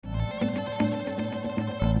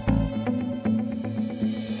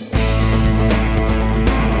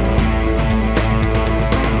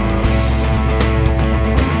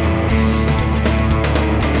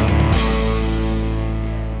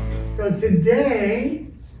today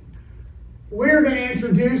we're going to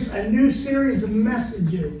introduce a new series of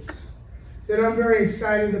messages that I'm very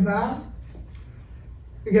excited about,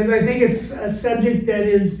 because I think it's a subject that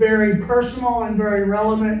is very personal and very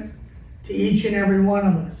relevant to each and every one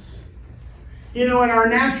of us. You know, in our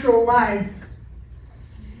natural life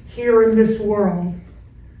here in this world,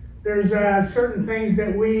 there's certain things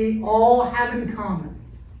that we all have in common.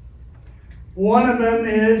 One of them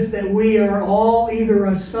is that we are all either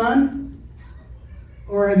a son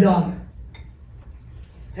or a daughter.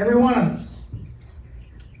 Every one of us.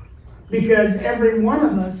 Because every one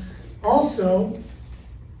of us also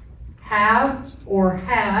have or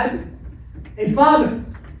had a father.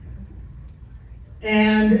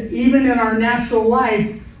 And even in our natural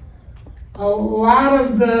life, a lot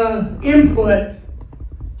of the input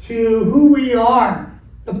to who we are,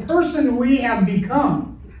 the person we have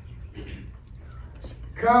become,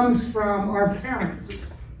 comes from our parents.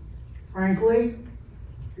 Frankly,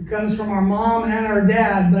 it comes from our mom and our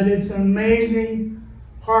dad, but it's an amazing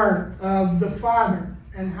part of the father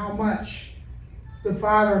and how much the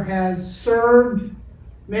father has served,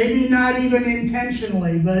 maybe not even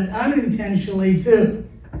intentionally, but unintentionally too,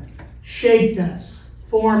 shaped us,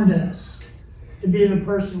 formed us to be the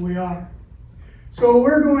person we are. So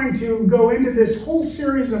we're going to go into this whole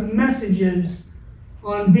series of messages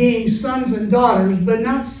on being sons and daughters, but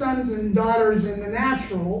not sons and daughters in the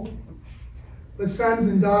natural, but sons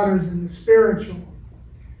and daughters in the spiritual.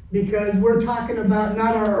 Because we're talking about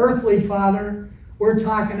not our earthly father, we're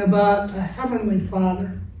talking about a heavenly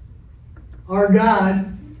Father, our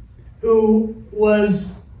God, who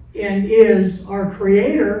was and is our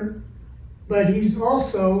Creator, but He's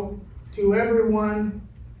also, to everyone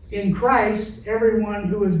in Christ, everyone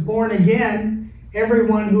who is born again,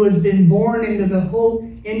 everyone who has been born into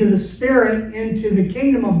the Spirit, into the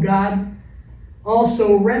kingdom of God,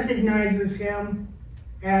 also recognizes Him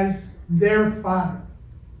as their Father.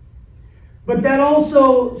 But that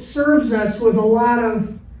also serves us with a lot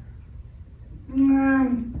of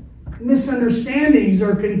misunderstandings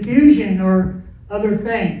or confusion or other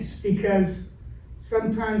things, because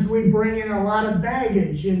sometimes we bring in a lot of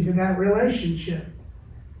baggage into that relationship.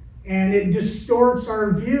 And it distorts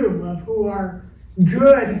our view of who our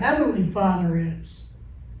good Heavenly Father is.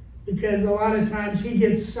 Because a lot of times He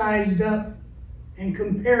gets sized up and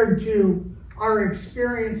compared to our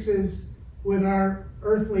experiences with our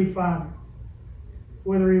earthly Father.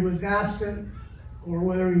 Whether He was absent or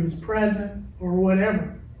whether He was present or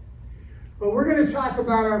whatever. But we're going to talk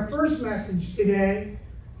about our first message today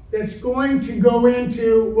that's going to go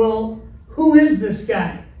into, well, who is this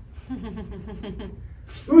guy?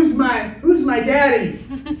 Who's my daddy?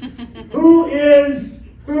 Who is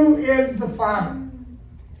the Father?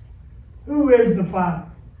 Who is the Father?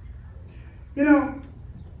 You know,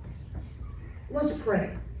 let's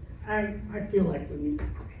pray. I feel like we need to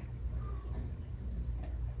pray.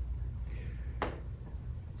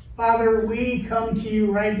 Father, we come to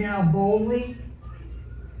you right now boldly,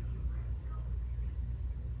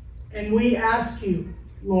 and we ask you,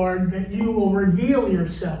 Lord, that you will reveal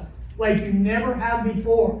yourself like you never have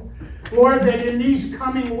before. Lord, that in these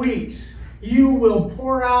coming weeks, you will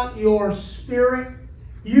pour out your Spirit,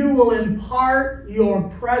 you will impart your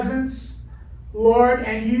presence, Lord,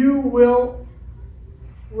 and you will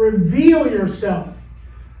reveal yourself,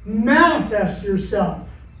 manifest yourself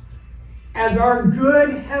as our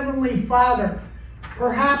good Heavenly Father,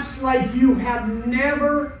 perhaps like you have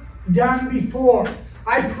never done before.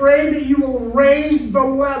 I pray that you will raise the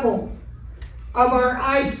level of our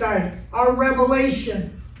eyesight, our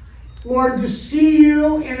revelation, Lord, to see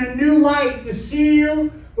you in a new light, to see you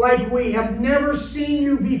like we have never seen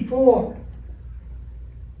you before.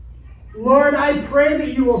 Lord, I pray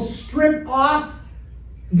that you will strip off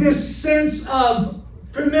this sense of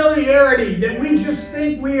familiarity, that we just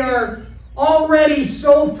think we are already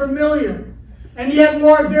so familiar. And yet,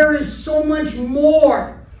 Lord, there is so much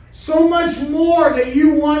more that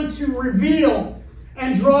you want to reveal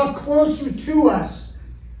and draw closer to us.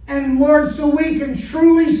 And Lord, so we can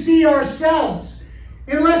truly see ourselves.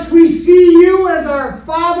 Unless we see you as our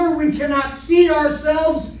Father, we cannot see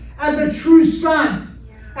ourselves as a true son,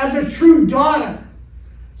 as a true daughter.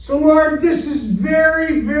 So Lord, this is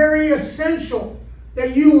very, very essential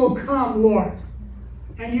that you will come, Lord,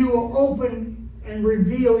 and you will open and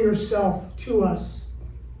reveal yourself to us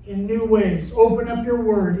in new ways. Open up your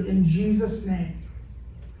word in Jesus' name.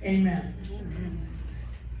 Amen. Amen.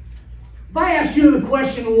 If I ask you the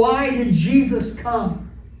question, why did Jesus come?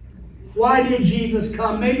 Why did Jesus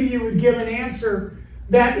come? Maybe you would give an answer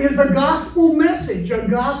that is a gospel message, a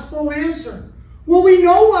gospel answer. Well, we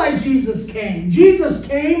know why Jesus came. Jesus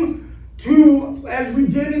came to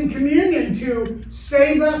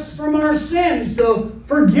save us from our sins, to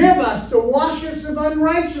forgive us, to wash us of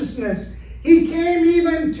unrighteousness. He came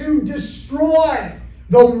even to destroy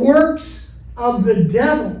the works of the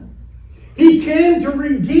devil. He came to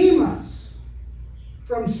redeem us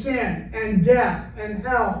from sin and death and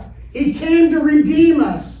hell. He came to redeem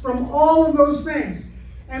us from all of those things.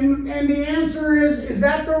 And the answer is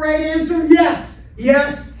that the right answer? Yes,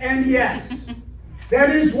 yes, and yes.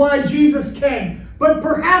 That is why Jesus came. But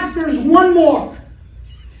perhaps there's one more.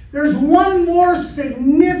 There's one more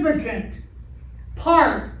significant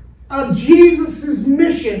part of Jesus'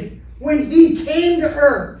 mission when he came to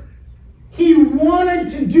earth. He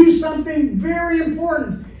wanted to do something very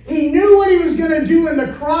important. He knew what he was going to do in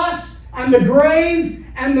the cross and the grave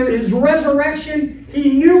and his resurrection.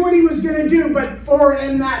 He knew what he was going to do. But for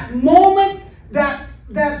in that moment, that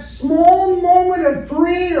small moment of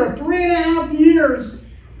 3 or 3.5 years,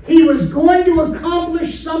 he was going to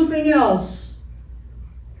accomplish something else.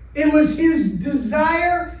 It was his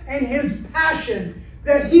desire and his passion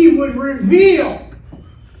that he would reveal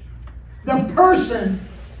the person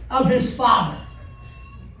of his Father.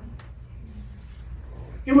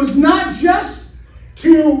 It was not just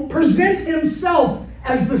to present himself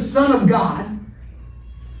as the Son of God,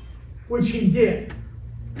 which he did.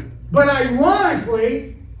 But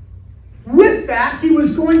ironically, with that, he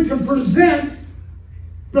was going to present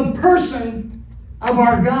the person of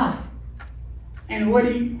our God and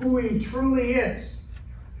who he truly is,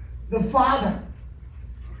 the Father.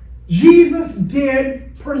 Jesus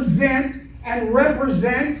did present and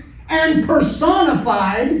represent and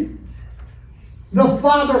personified the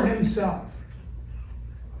Father himself.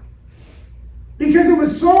 Because it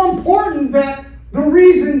was so important that the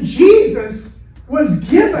reason Jesus was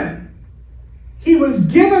given, he was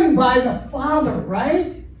given by the Father,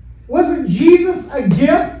 right? Wasn't Jesus a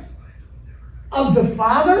gift of the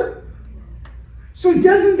Father? So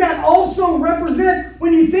doesn't that also represent,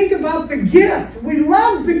 when you think about the gift, we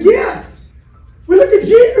love the gift. We look at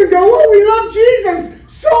Jesus and go, oh, we love Jesus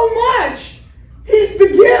so much. He's the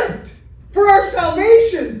gift for our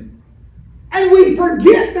salvation. And we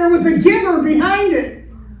forget there was a giver behind it.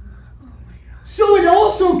 So it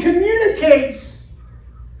also communicates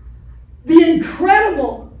the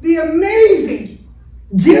incredible, the amazing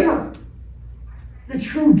giver, the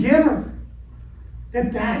true giver,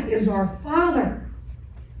 that is our Father.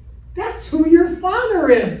 That's who your Father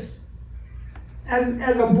is.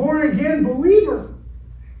 As a born-again believer,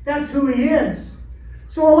 that's who he is.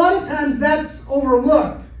 So a lot of times that's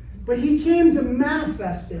overlooked. But he came to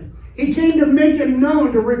manifest him. He came to make him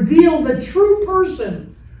known, to reveal the true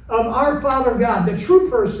person of our Father God, the true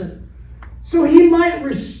person, so he might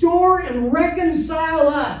restore and reconcile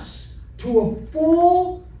us to a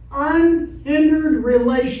full, unhindered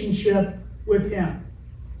relationship with him.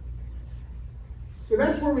 So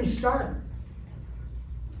that's where we start.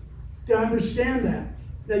 To understand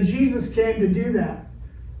that Jesus came to do that.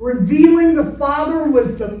 Revealing the Father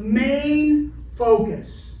was the main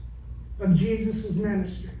focus of Jesus'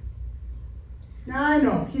 ministry. Now I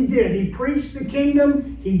know, he did. He preached the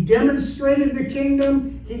kingdom. He demonstrated the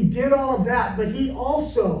kingdom. He did all of that. But he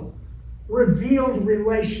also revealed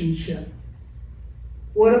relationship.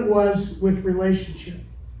 What it was with relationship.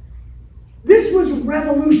 This was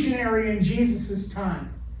revolutionary in Jesus' time.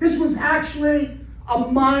 This was actually a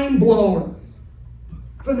mind blower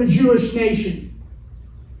for the Jewish nation,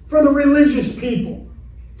 for the religious people,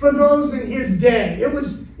 for those in his day. It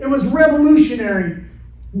was revolutionary.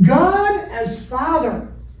 God as Father.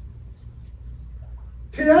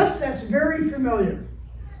 To us, that's very familiar.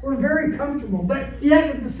 We're very comfortable. But yet,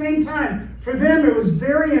 at the same time, for them, it was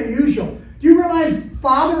very unusual. Do you realize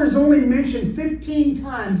Father is only mentioned 15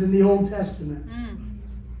 times in the Old Testament?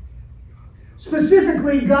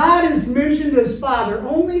 Specifically, God is mentioned as Father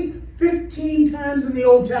only 15 times in the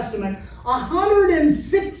Old Testament.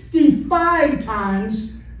 165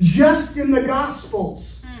 times just in the Gospels.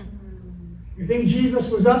 You think Jesus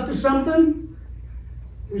was up to something?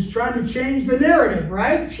 He was trying to change the narrative,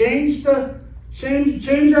 right? Change our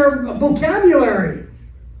vocabulary.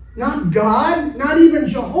 Not God, not even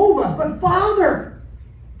Jehovah, but Father.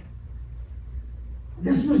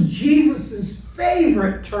 This was Jesus'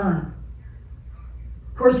 favorite term.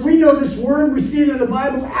 Of course, we know this word. We see it in the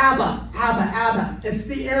Bible, Abba, Abba, Abba. It's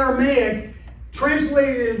the Aramaic.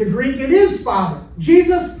 Translated into Greek, it is Father.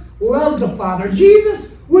 Jesus loved the Father.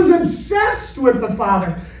 Jesus was obsessed with the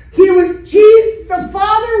Father. The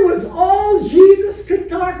Father was all Jesus could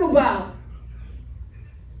talk about.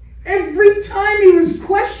 Every time he was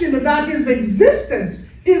questioned about his existence,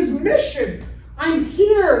 his mission, I'm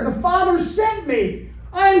here, the Father sent me.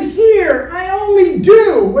 I'm here. I only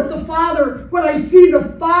do what I see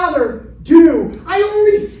the Father do. I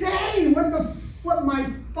only say what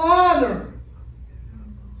my Father.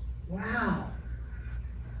 Wow.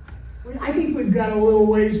 I think we've got a little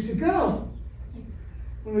ways to go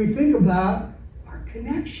when we think about our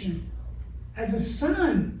connection as a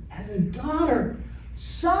son, as a daughter.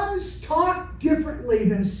 Sons talk differently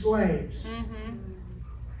than slaves. Mm-hmm.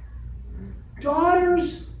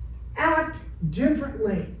 Daughters act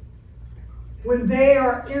differently when they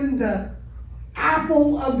are in the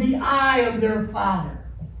apple of the eye of their father.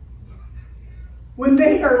 When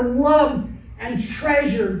they are loved and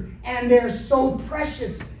treasured and they're so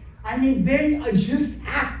precious. I mean, they just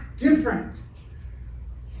act different.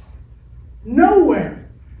 Nowhere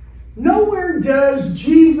does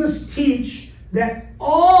Jesus teach that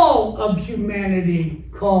all of humanity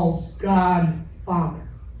calls God Father.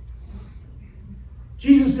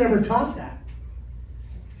 Jesus never taught that.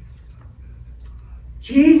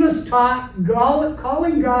 Jesus taught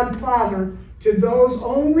calling God Father to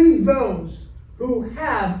only those who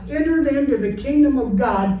have entered into the kingdom of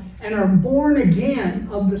God and are born again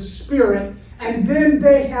of the Spirit, and then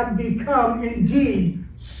they have become indeed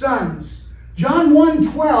sons. John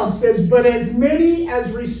 1:12 says, "But as many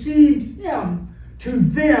as received him, to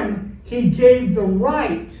them he gave the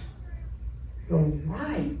right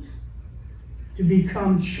to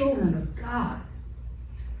become children of God.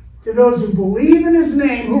 To those who believe in his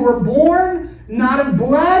name, who were born not of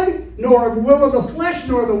blood, nor of will of the flesh,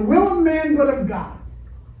 nor the will of man, but of God."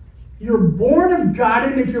 You're born of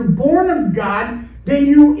God, and if you're born of God, then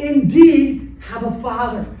you indeed have a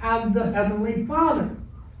Father, have the Heavenly Father.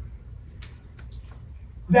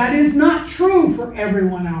 That is not true for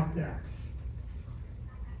everyone out there.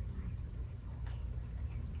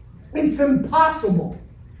 It's impossible.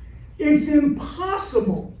 It's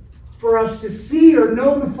impossible for us to see or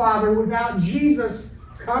know the Father without Jesus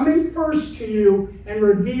coming first to you and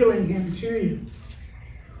revealing him to you.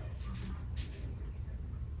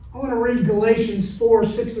 I want to read Galatians 4,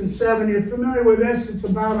 6, and 7. You're familiar with this. It's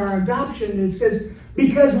about our adoption. It says,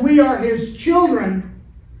 "Because we are his children,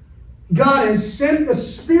 God has sent the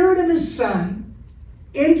Spirit of his Son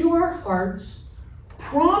into our hearts,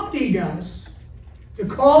 prompting us to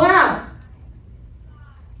call out,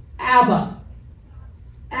 Abba,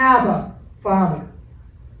 Abba, Father."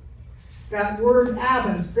 That word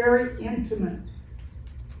Abba is very intimate.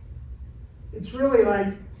 It's really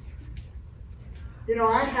like,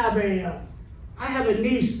 I have a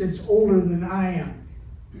niece that's older than I am.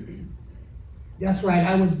 That's right,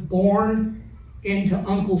 I was born into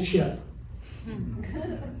uncleship.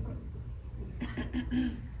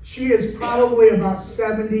 She is probably about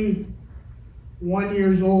 71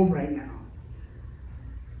 years old right now.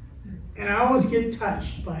 And I always get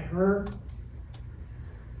touched by her.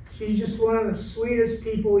 She's just one of the sweetest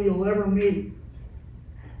people you'll ever meet.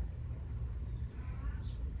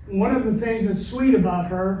 And one of the things that's sweet about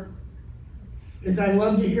her is I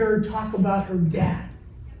love to hear her talk about her dad.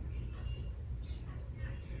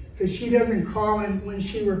 Because she doesn't call him, when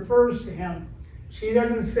she refers to him, she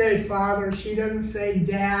doesn't say father, she doesn't say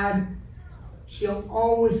dad. She'll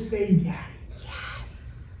always say daddy.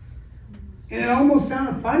 Yes. And it almost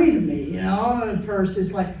sounded funny to me, at first.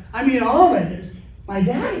 It's like, all of it is my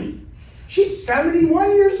daddy. She's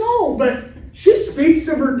 71 years old, but she speaks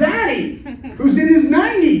of her daddy, who's in his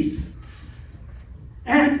 90s.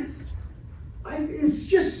 And it's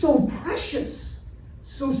just so precious,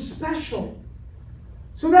 so special.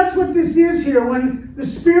 So that's what this is here. When the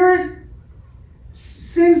Spirit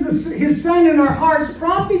sends his Son in our hearts,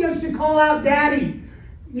 prompting us to call out Daddy.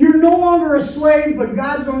 You're no longer a slave, but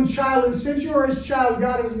God's own child. And since you are his child,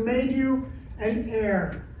 God has made you an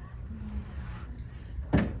heir.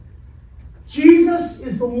 Jesus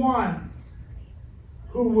is the one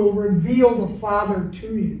who will reveal the Father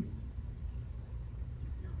to you.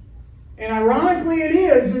 And ironically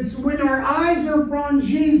it's when our eyes are upon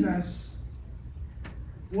Jesus,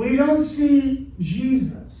 we don't see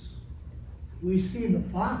Jesus. We see the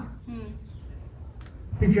Father.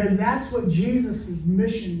 Because that's what Jesus'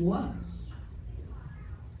 mission was.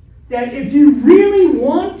 That if you really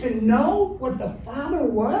want to know what the Father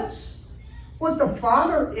was, what the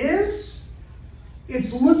Father is,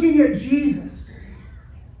 it's looking at Jesus.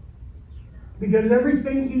 Because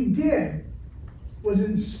everything he did was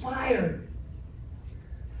inspired,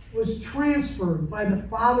 was transferred by the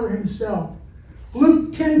Father himself.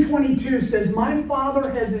 Luke 10:22 says, "My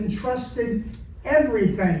Father has entrusted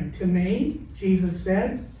everything to me," Jesus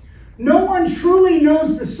said. "No one truly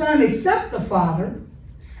knows the Son except the Father,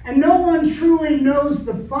 and no one truly knows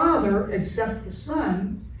the Father except the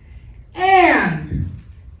Son, and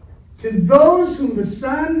to those whom the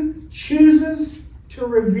Son chooses to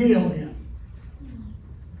reveal him.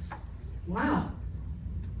 Wow.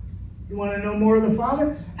 You want to know more of the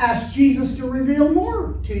Father? Ask Jesus to reveal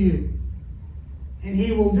more to you. And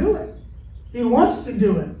he will do it. He wants to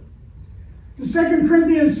do it. In 2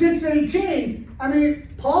 Corinthians 6:18,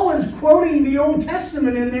 Paul is quoting the Old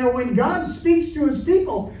Testament in there when God speaks to his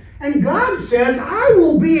people. And God says, I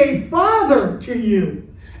will be a father to you,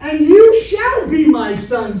 and you shall be my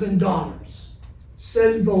sons and daughters,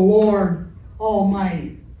 says the Lord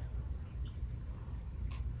Almighty.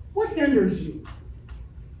 What hinders you?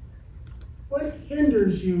 What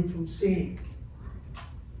hinders you from seeing?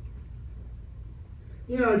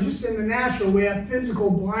 Just in the natural, we have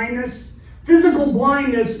physical blindness. Physical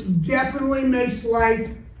blindness definitely makes life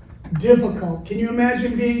difficult. Can you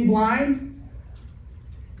imagine being blind?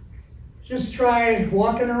 Just try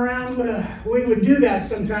walking around. We would do that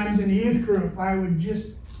sometimes in the youth group. I would just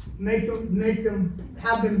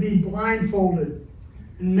have them be blindfolded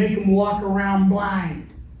and make them walk around blind.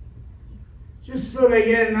 Just so they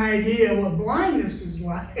get an idea what blindness is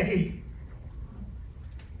like.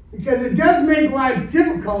 Because it does make life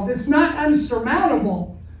difficult. It's not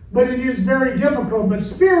unsurmountable, but it is very difficult. But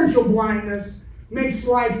spiritual blindness makes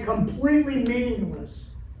life completely meaningless.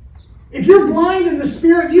 If you're blind in the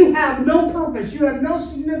spirit, you have no purpose. You have no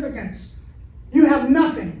significance. You have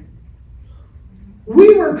nothing.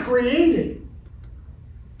 We were created.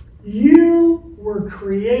 You were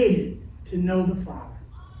created to know the Father.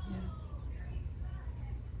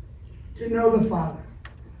 To know the Father.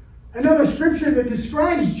 Another scripture that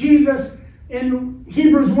describes Jesus in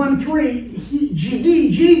Hebrews 1:3,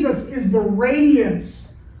 Jesus is the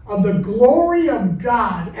radiance of the glory of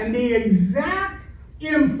God and the exact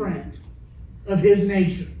imprint of his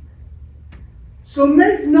nature. So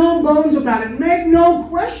make no bones about it. Make no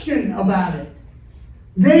question about it.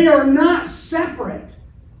 They are not separate.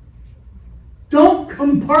 Don't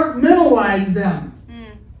compartmentalize them.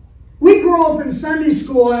 We grow up in Sunday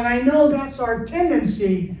school, and I know that's our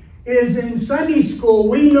tendency, is in Sunday school,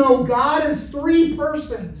 we know God is three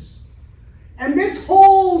persons. And this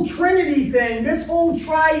whole Trinity thing, this whole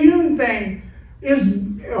triune thing, is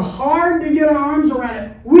hard to get our arms around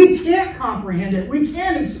it. We can't comprehend it. We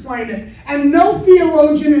can't explain it. And no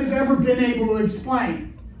theologian has ever been able to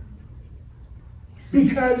explain.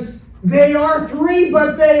 Because they are three,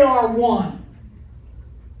 but they are one.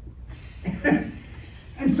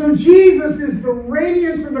 And so Jesus is the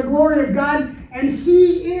radiance of the glory of God, and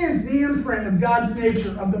he is the imprint of God's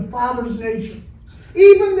nature, of the Father's nature.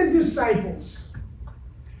 Even the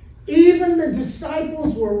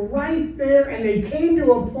disciples were right there, and they came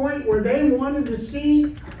to a point where they wanted to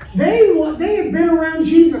see. They had been around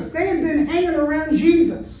Jesus. They had been hanging around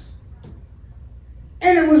Jesus.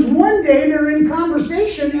 And it was one day they're in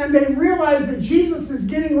conversation, and they realize that Jesus is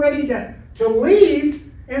getting ready to leave.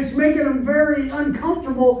 It's making them very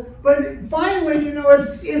uncomfortable. But finally,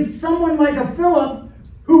 it's someone like a Philip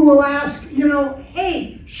who will ask,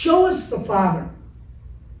 hey, show us the Father.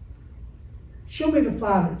 Show me the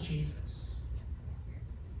Father, Jesus.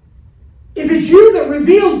 If it's you that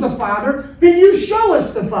reveals the Father, then you show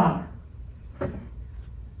us the Father.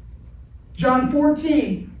 John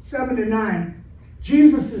 14:7-9.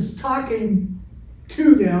 Jesus is talking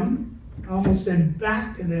to them. I almost said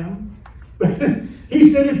back to them.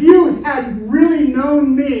 He said, if you had really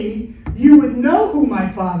known me, you would know who my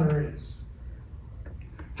Father is.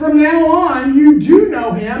 From now on, you do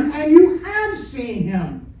know him, and you have seen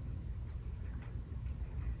him.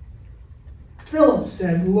 Philip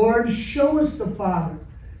said, Lord, show us the Father,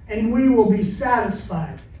 and we will be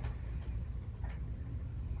satisfied.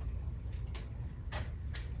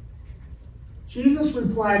 Jesus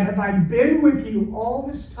replied, have I been with you all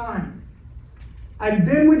this time? I've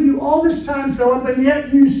been with you all this time, Philip, and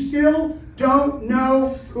yet you still don't know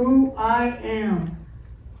who I am.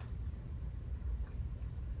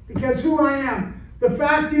 Because who I am, the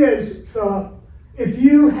fact is, Philip, if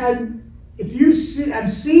you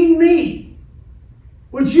have seen me,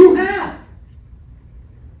 which you have,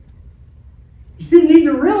 you need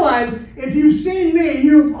to realize if you've seen me,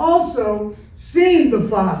 you've also seen the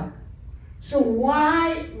Father. So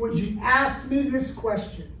why would you ask me this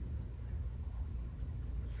question?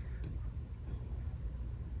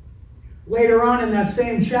 Later on in that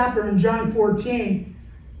same chapter in John 14,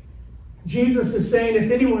 Jesus is saying,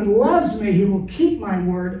 if anyone loves me, he will keep my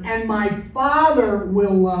word, and my Father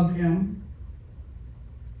will love him,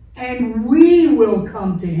 and we will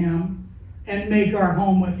come to him and make our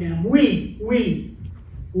home with him. We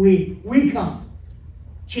come.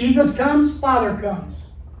 Jesus comes, Father comes.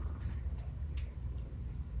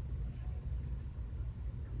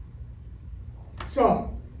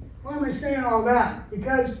 So, why am I saying all that?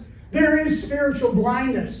 Because there is spiritual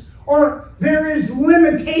blindness, or there is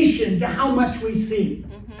limitation to how much we see.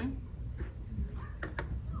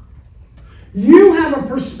 You have a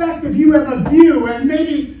perspective, you have a view, and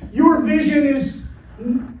maybe your vision is,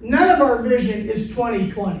 none of our vision is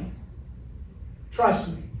 2020. Trust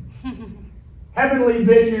me. Heavenly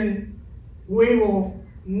vision, we will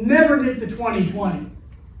never get to 2020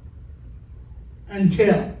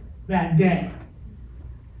 until that day.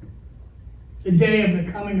 The day of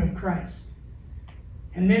the coming of Christ.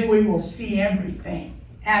 And then we will see everything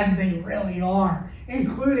as they really are,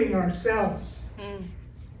 including ourselves.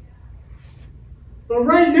 But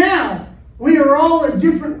right now, we are all at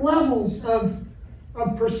different levels of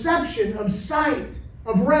perception, of sight,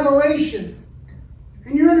 of revelation.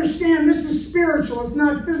 And you understand this is spiritual, it's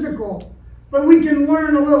not physical. But we can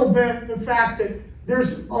learn a little bit the fact that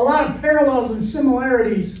there's a lot of parallels and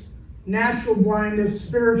similarities. Natural blindness,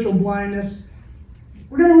 spiritual blindness.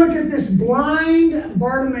 We're going to look at this blind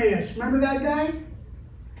Bartimaeus. Remember that guy?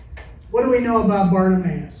 What do we know about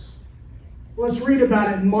Bartimaeus? Let's read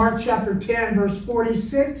about it in Mark chapter 10, verse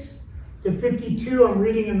 46 to 52. I'm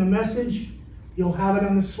reading in the Message. You'll have it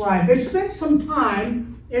on the slide. They spent some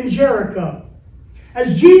time in Jericho.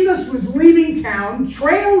 As Jesus was leaving town,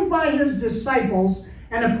 trailed by his disciples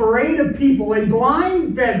and a parade of people, a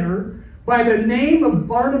blind beggar by the name of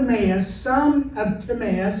Bartimaeus, son of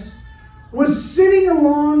Timaeus, was sitting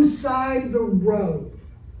alongside the road.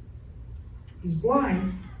 He's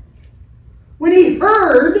blind. When he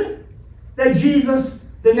heard that Jesus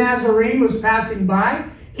the Nazarene was passing by,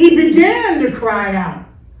 he began to cry out,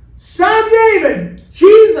 "Son of David,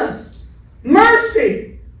 Jesus,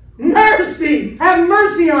 mercy, mercy, have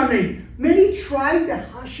mercy on me." Many tried to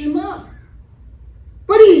hush him up,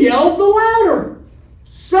 but he yelled the louder,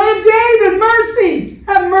 "Son of David, mercy,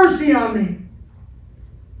 have mercy on me."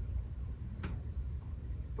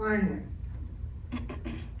 Finally,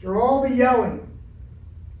 after all the yelling,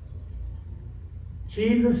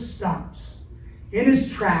 Jesus stops in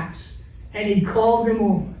his tracks and he calls him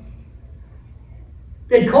over.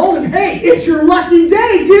 They called him, "Hey, it's your lucky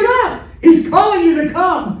day, get up. He's calling you to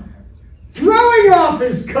come." Throwing off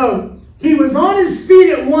his coat, he was on his feet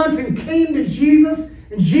at once and came to Jesus.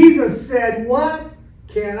 And Jesus said, "What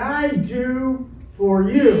can I do for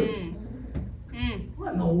you?"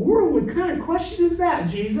 What in the world? What kind of question is that,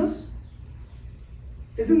 Jesus?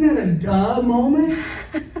 Isn't that a duh moment?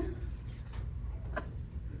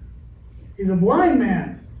 He's a blind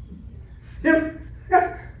man.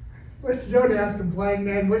 Let's don't ask a blind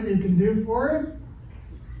man what you can do for him.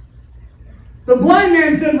 The blind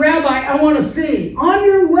man said, "Rabbi, I want to see." "On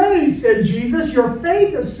your way," said Jesus. "Your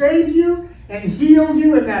faith has saved you and healed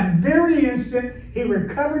you." In that very instant, he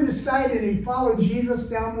recovered his sight and he followed Jesus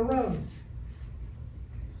down the road.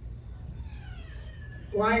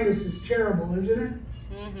 Blindness is terrible, isn't it?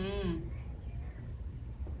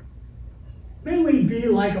 May we be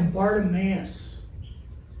like a Bartimaeus.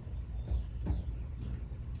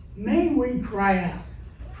 May we cry out.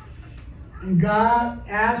 And God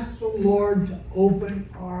ask the Lord to open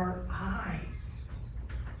our eyes.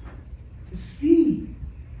 To see.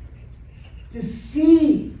 To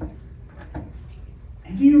see.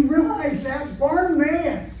 And do you realize that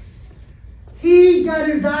Bartimaeus, he got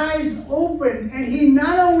his eyes open and he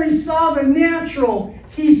not only saw the natural,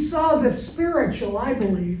 he saw the spiritual, I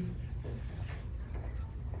believe.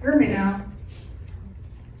 Hear me now.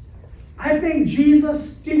 I think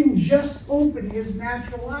Jesus didn't just open his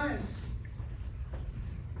natural eyes.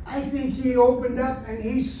 I think he opened up and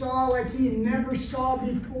he saw like he never saw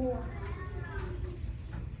before.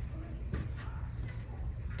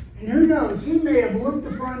 And who knows, he may have looked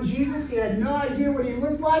upon Jesus, he had no idea what he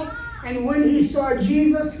looked like, and when he saw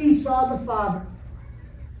Jesus, he saw the Father.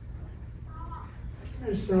 I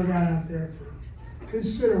just throw that out there for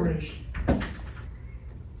consideration.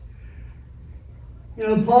 You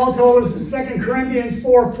know, Paul told us in 2 Corinthians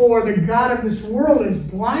 4:4, the God of this world has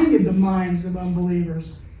blinded the minds of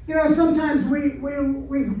unbelievers. You know, sometimes we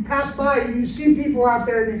pass by and you see people out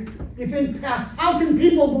there and you think, how can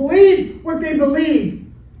people believe what they believe?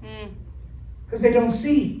 Because they don't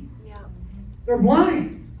see. Yeah. They're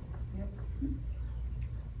blind. Yep.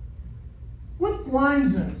 What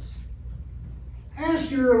blinds us? I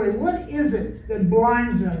asked you earlier, what is it that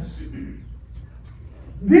blinds us?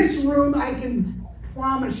 This room, I can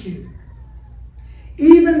promise you,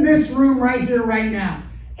 even this room right here, right now,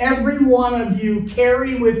 every one of you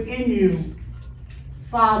carry within you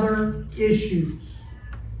father issues.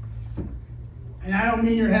 And I don't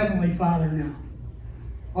mean your heavenly Father now,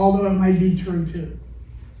 although it might be true too.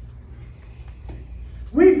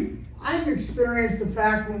 I've experienced the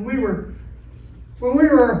fact when we were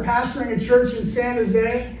pastoring a church in San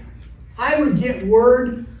Jose, I would get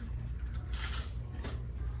word.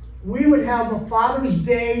 We would have a Father's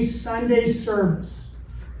Day Sunday service,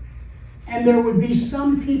 and there would be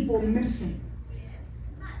some people missing.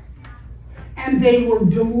 And they were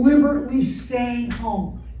deliberately staying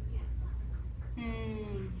home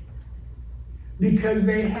because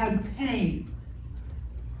they had pain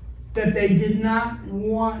that they did not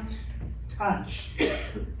want touched.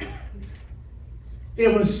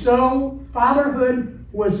 Fatherhood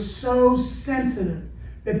was so sensitive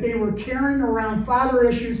that they were carrying around father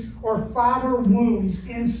issues or father wounds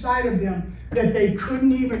inside of them that they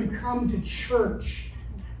couldn't even come to church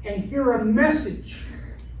and hear a message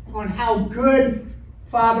on how good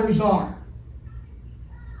fathers are.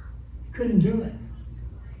 Couldn't do it.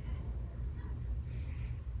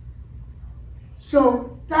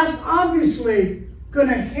 So that's obviously going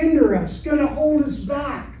to hinder us, going to hold us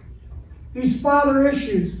back. These father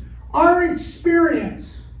issues. Our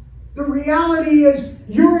experience, the reality is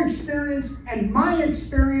your experience and my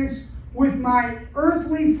experience with my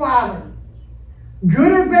earthly father,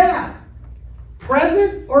 good or bad,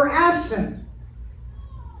 present or absent,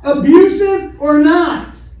 abusive or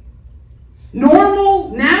not,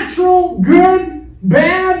 normal, natural, good,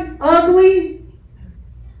 bad, ugly,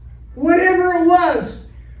 whatever it was,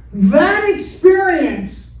 that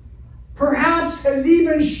experience perhaps has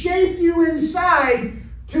even shaped you inside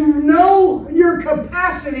to know your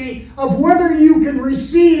capacity of whether you can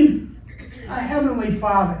receive a heavenly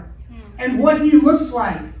Father and what He looks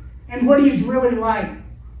like and what He's really like.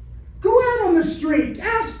 Go out on the street,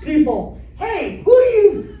 ask people, hey,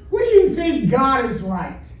 what do you think God is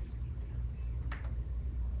like?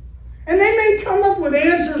 And they may come up with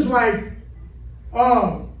answers like,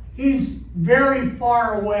 oh, He's very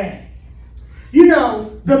far away. You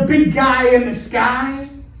know, the big guy in the sky.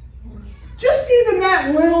 Just even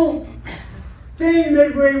that little thing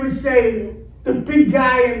that they would say, the big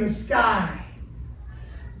guy in the sky.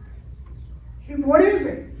 What is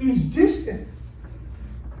it? He's distant.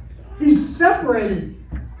 He's separated.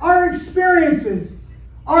 Our experiences,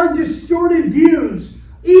 our distorted views,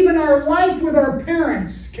 even our life with our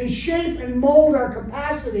parents can shape and mold our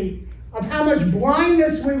capacity of how much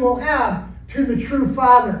blindness we will have to the true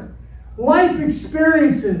Father. Life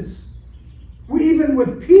experiences, even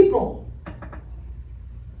with people.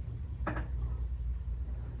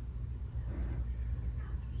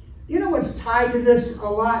 You know what's tied to this a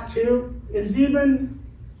lot too? Is even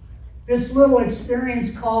this little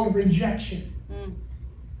experience called rejection.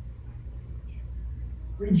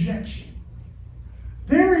 Rejection.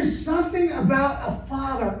 There is something about a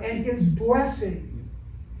father and his blessing.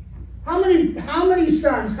 How many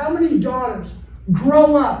sons, how many daughters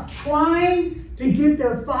grow up trying to get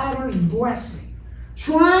their father's blessing,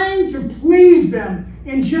 trying to please them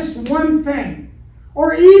in just one thing,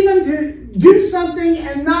 or even to do something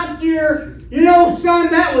and not hear, you know, son,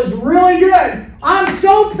 that was really good. I'm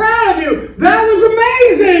so proud of you. That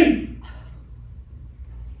was amazing.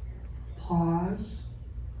 Pause.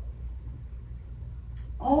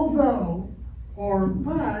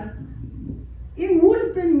 But it would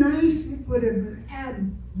have been nice if it would have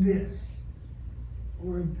had this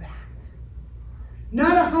or that.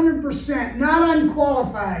 Not 100%, not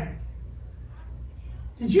unqualified.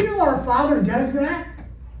 Did you know our Father does that?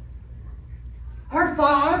 Our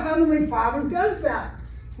Heavenly Father does that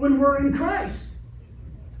when we're in Christ.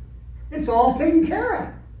 It's all taken care of.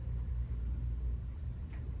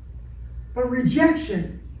 But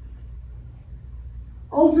rejection,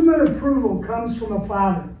 ultimate approval comes from a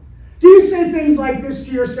Father. Do you say things like this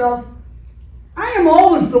to yourself? I am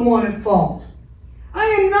always the one at fault. I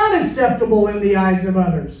am not acceptable in the eyes of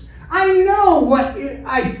others. I know what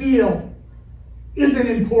I feel isn't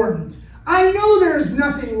important. I know there's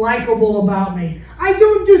nothing likable about me. I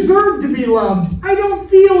don't deserve to be loved. I don't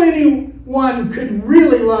feel anyone could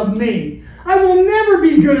really love me. I will never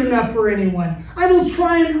be good enough for anyone. I will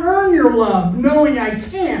try and earn your love, knowing I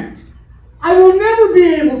can't. I will never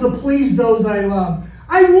be able to please those I love.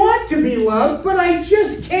 I want to be loved, but I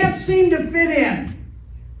just can't seem to fit in.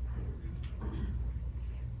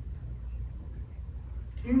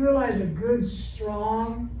 You realize a good,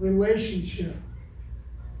 strong relationship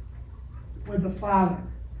with the Father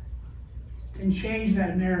can change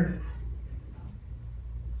that narrative.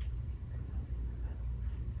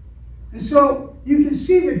 And so you can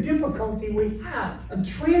see the difficulty we have of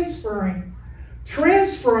transferring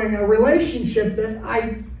a relationship that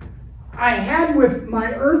I had with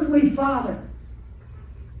my earthly father.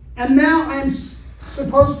 And now I'm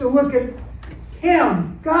supposed to look at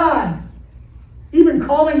Him, God, even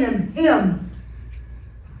calling him,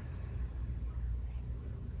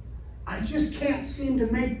 I just can't seem to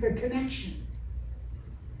make the connection.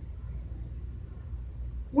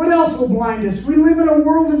 What else will blind us? We live in a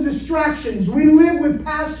world of distractions. We live with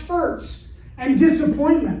past hurts and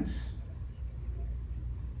disappointments.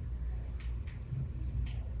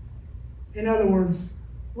 In other words,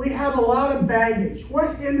 we have a lot of baggage.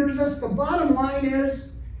 What hinders us? The bottom line is,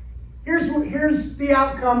 here's the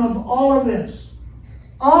outcome of all of this.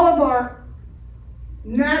 All of our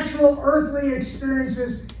natural earthly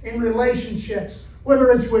experiences in relationships, whether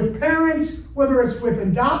it's with parents, whether it's with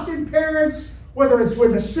adopted parents, whether it's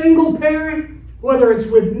with a single parent, whether it's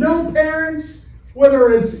with no parents,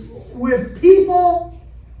 whether it's with people,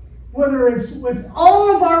 whether it's with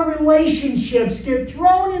all of our relationships get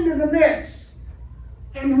thrown into the mix.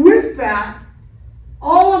 And with that,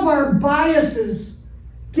 all of our biases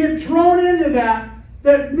get thrown into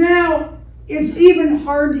that now it's even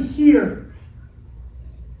hard to hear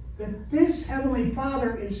that this Heavenly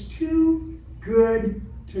Father is too good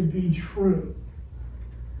to be true.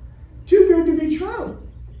 Too good to be true.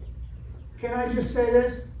 Can I just say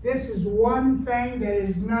this? This is one thing that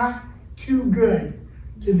is not too good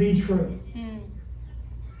to be true.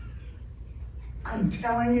 I'm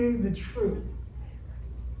telling you the truth.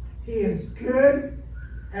 He is good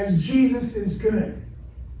as Jesus is good.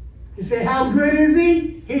 You say, how good is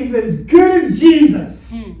he? He's as good as Jesus.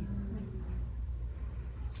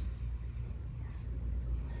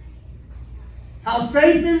 How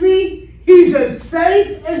safe is he? He's as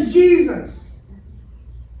safe as Jesus.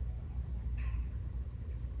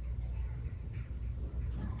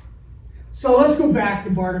 So let's go back to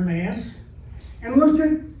Bartimaeus and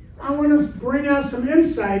I want to bring out some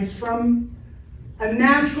insights from a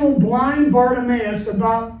natural blind Bartimaeus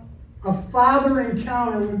about a father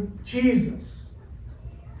encounter with Jesus.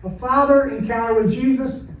 A father encounter with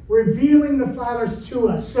Jesus, revealing the Father's to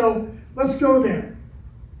us. So let's go there.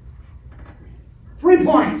 3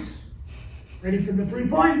 points. Ready for the 3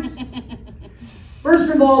 points?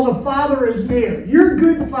 First of all, the Father is near. Your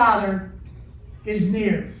good Father is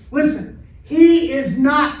near. Listen, he is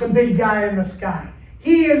not the big guy in the sky.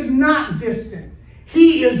 He is not distant.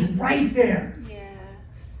 He is right there. Yes.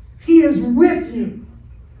 He is with you.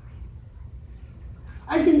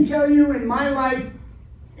 I can tell you in my life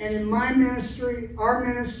and in my ministry, our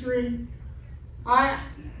ministry, I'm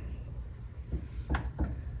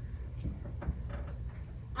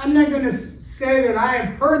not going to say that I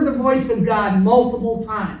have heard the voice of God multiple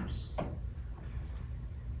times.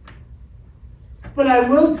 But I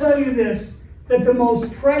will tell you this, that the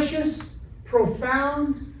most precious,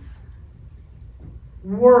 profound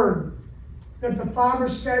word that the Father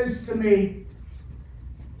says to me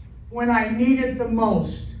when I need it the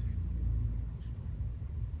most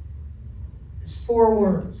is 4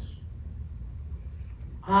 words.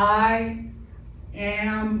 I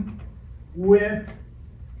am with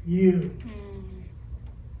you.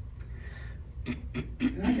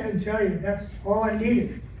 And I gotta tell you, that's all I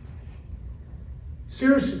needed.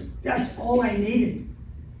 Seriously, that's all I needed.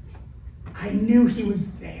 I knew he was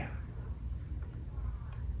there.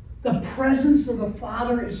 The presence of the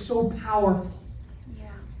Father is so powerful.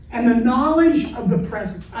 Yeah. And the knowledge of the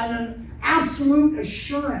presence, and an absolute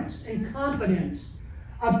assurance and confidence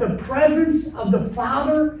of the presence of the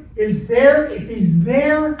Father is there. If he's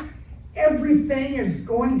there, everything is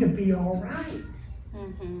going to be all right.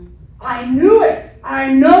 Mm-hmm. I knew it.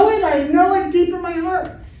 I know it. I know it deep in my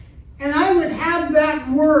heart. And I would have that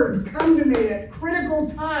word come to me at critical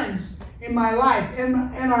times in my life, in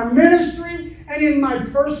our ministry, and in my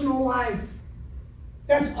personal life.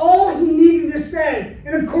 That's all he needed to say.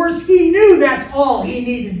 And of course, he knew that's all he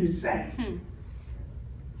needed to say. And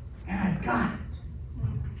I've got it.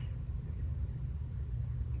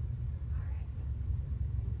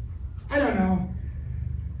 I don't know.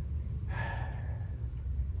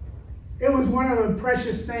 It was one of the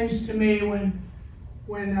precious things to me when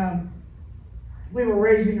we were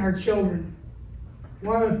raising our children.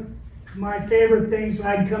 One of my favorite things when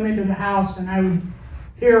I'd come into the house and I would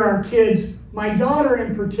hear our kids, my daughter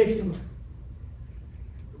in particular,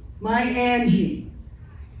 my Angie,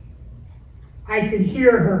 I could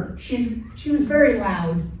hear her. She was very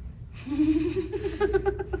loud,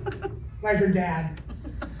 like her dad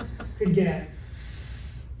could get.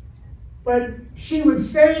 But she would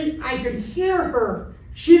say I could hear her.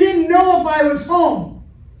 She didn't know if I was home.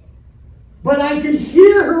 But I could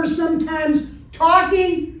hear her sometimes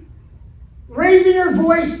talking, raising her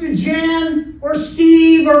voice to Jan or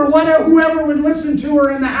Steve or whatever, whoever would listen to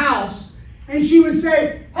her in the house. And she would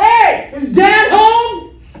say, "Hey, is Dad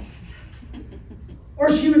home?"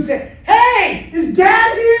 Or she would say, hey, is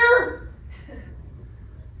Dad here?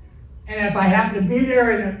 And if I happen to be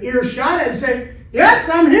there in an earshot, I'd say, yes,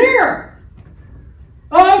 I'm here.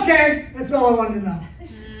 Oh, okay. That's all I wanted to know.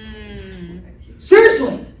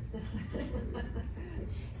 Seriously.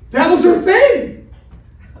 That was her thing.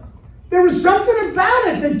 There was something about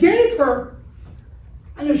it that gave her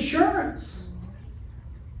an assurance,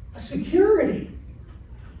 a security.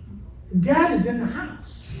 Dad is in the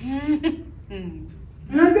house. And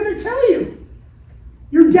I'm going to tell you,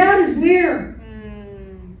 your dad is near.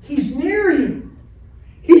 He's near you.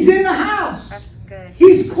 He's in the house. That's good.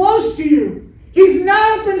 He's close to you. He's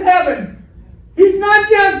not up in heaven. He's not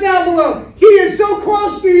down below. He is so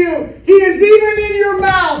close to you. He is even in your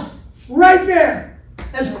mouth, right there,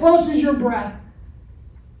 as close as your breath.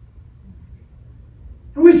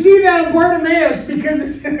 And we see that in Bartimaeus because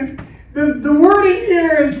it's the wording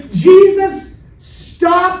here is Jesus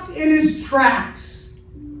stopped in his tracks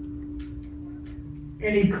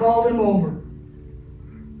and he called him over.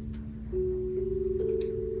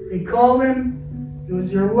 He called him. It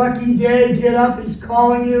was your lucky day. Get up. He's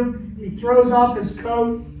calling you. He throws off his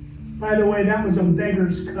coat. By the way, that was a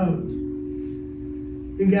beggar's coat.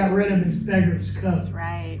 He got rid of his beggar's coat. That's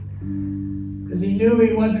right. Because he knew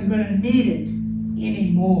he wasn't going to need it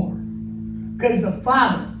anymore. Because the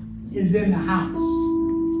Father is in the house.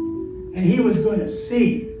 And he was going to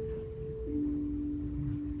see it.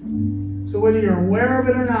 So whether you're aware of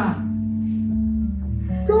it or not,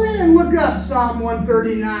 go in and look up Psalm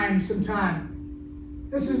 139 sometime.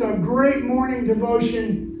 This is a great morning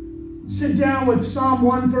devotion. Sit down with Psalm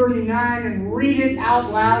 139 and read it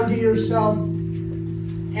out loud to yourself.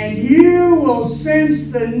 And you will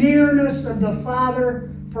sense the nearness of the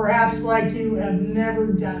Father, perhaps like you have never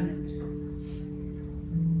done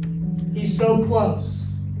it. He's so close.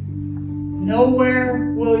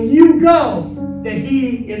 Nowhere will you go that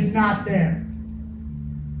he is not there.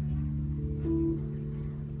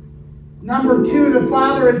 Number two, the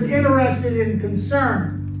Father is interested and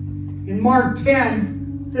concerned. In Mark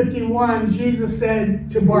 10:51, Jesus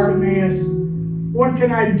said to Bartimaeus, "What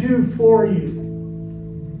can I do for you?"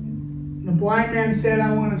 The blind man said,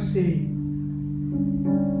 "I want to see."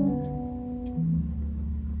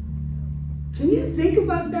 Can you think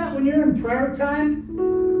about that when you're in prayer time?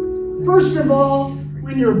 First of all,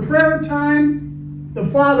 when you're in prayer time, the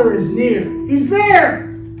Father is near. He's there.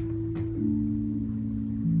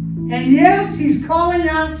 And yes, he's calling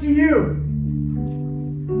out to you.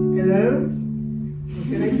 Hello? What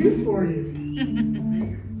can I do for you?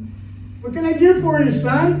 What can I do for you,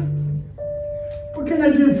 son? What can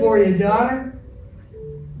I do for you, daughter?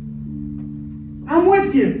 I'm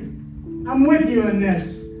with you. I'm with you in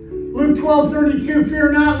this. Luke 12:32, fear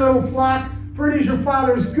not, little flock, for it is your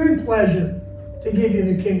Father's good pleasure to give you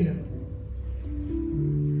the kingdom.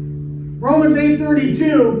 Romans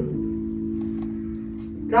 8:32,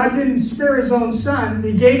 God didn't spare his own son.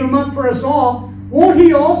 He gave him up for us all. Won't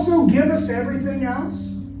he also give us everything else?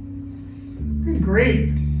 Good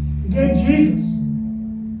grief. He gave Jesus.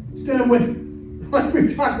 Instead of like we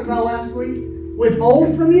talked about last week,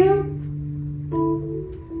 withhold from you.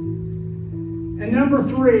 And number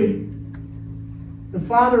three, the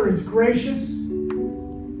Father is gracious,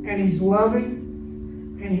 and he's loving,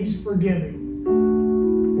 and he's forgiving.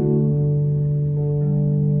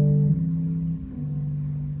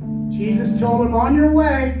 Jesus told him, on your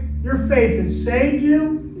way, your faith has saved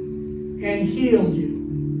you and healed you.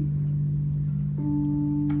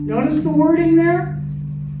 Notice the wording there?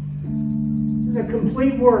 It's a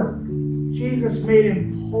complete work. Jesus made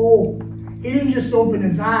him whole. He didn't just open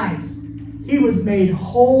his eyes. He was made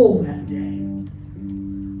whole that day.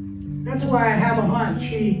 That's why I have a hunch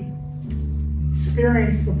he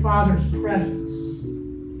experienced the Father's presence.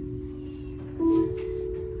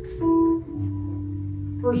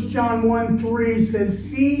 1 John 1:3 says,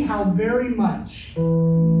 see how very much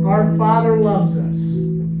our Father loves us.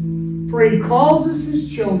 For he calls us his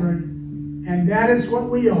children, and that is what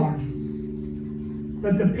we are.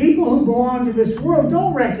 But the people who belong to this world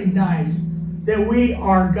don't recognize that we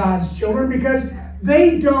are God's children because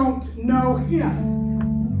they don't know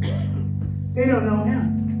him. They don't know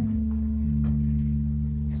him.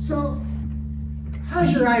 So,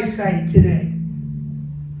 how's your eyesight today?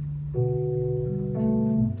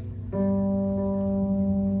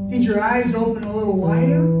 Did your eyes open a little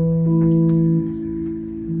wider?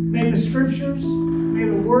 May the scriptures, may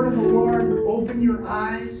the word of the Lord open your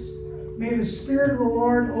eyes. May the Spirit of the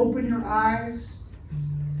Lord open your eyes.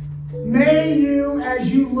 May you,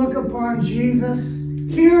 as you look upon Jesus,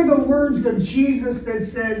 hear the words of Jesus that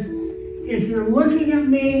says, if you're looking at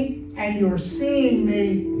me and you're seeing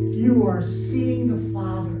me, you are seeing the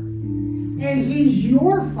Father. and He's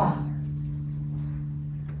your Father.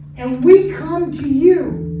 And we come to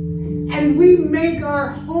you, and we make our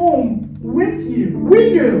home with you.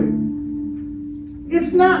 We do.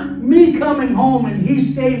 It's not me coming home and He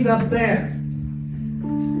stays up there.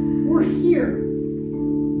 We're here.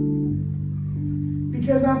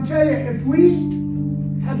 Because I'll tell you, if we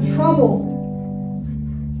have trouble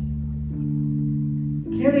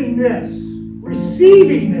getting this,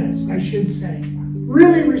 receiving this, I should say,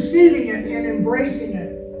 really receiving it and embracing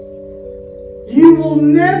it, you will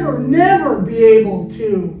never, never be able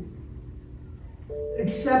to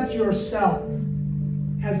accept yourself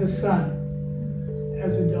as a son,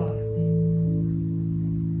 as a daughter.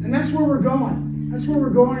 And that's where we're going. That's where we're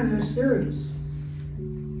going in this series.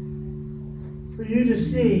 For you to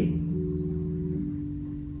see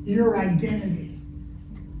your identity.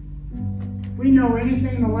 We know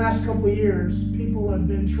anything in the last couple of years, people have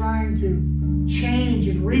been trying to change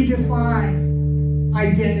and redefine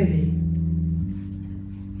identity.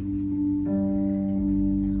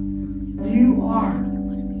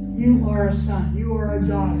 You are a son. You are a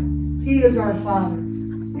daughter. He is our Father,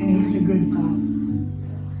 and He's a good Father.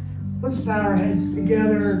 Let's bow our heads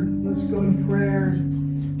together. Let's go to prayer.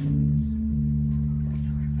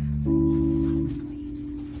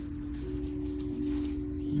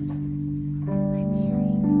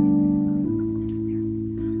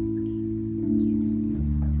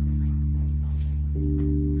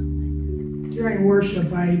 During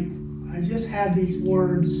worship, I just had these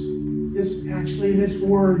words. This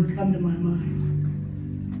word come to my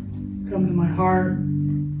mind, come to my heart.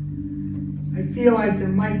 I feel like there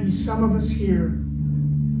might be some of us here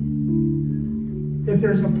that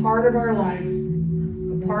there's a part of our life,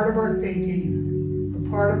 a part of our thinking, a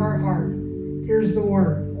part of our heart. Here's the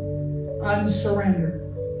word: unsurrendered.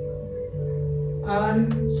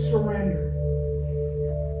 Unsurrendered.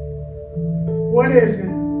 What is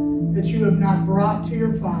it that you have not brought to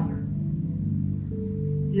your Father?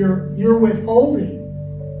 You're withholding.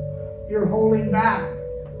 You're holding back.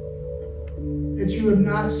 That you have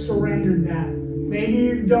not surrendered that. Maybe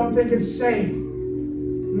you don't think it's safe.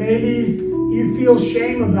 Maybe you feel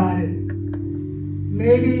shame about it.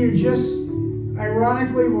 Maybe you just,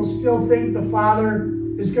 ironically, will still think the Father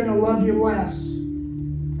is going to love you less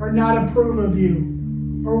or not approve of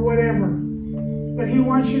you or whatever. But He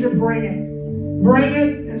wants you to bring it. Bring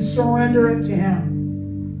it and surrender it to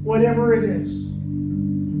Him, whatever it is.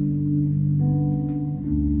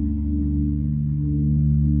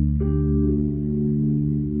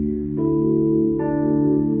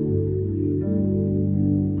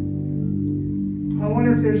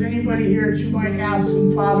 If there's anybody here that you might have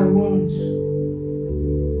some father wounds.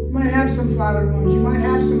 You might have some father wounds. You might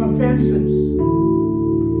have some offenses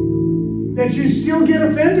that you still get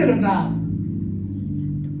offended about.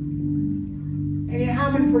 And you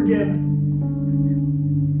haven't forgiven.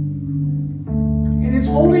 And it's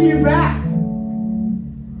holding you back.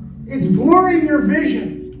 It's blurring your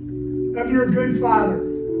vision of your good Father.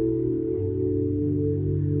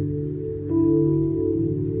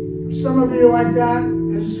 Some of you like that.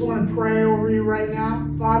 I just want to pray over you right now.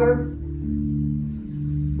 Father,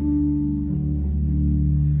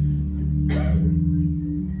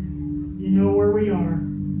 you know where we are.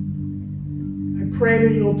 I pray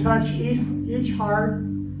that you'll touch each heart.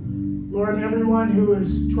 Lord, everyone who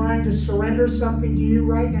is trying to surrender something to you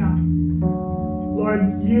right now,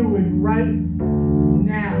 Lord, you would right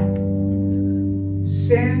now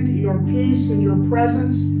send your peace and your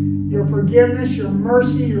presence, your forgiveness, your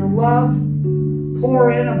mercy, your love,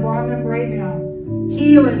 pour in upon them right now.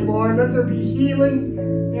 Healing, Lord. Let there be healing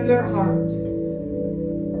in their hearts.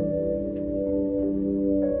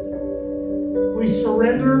 We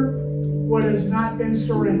surrender what has not been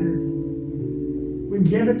surrendered. We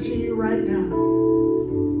give it to you right now.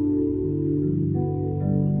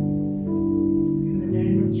 In the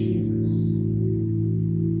name of Jesus.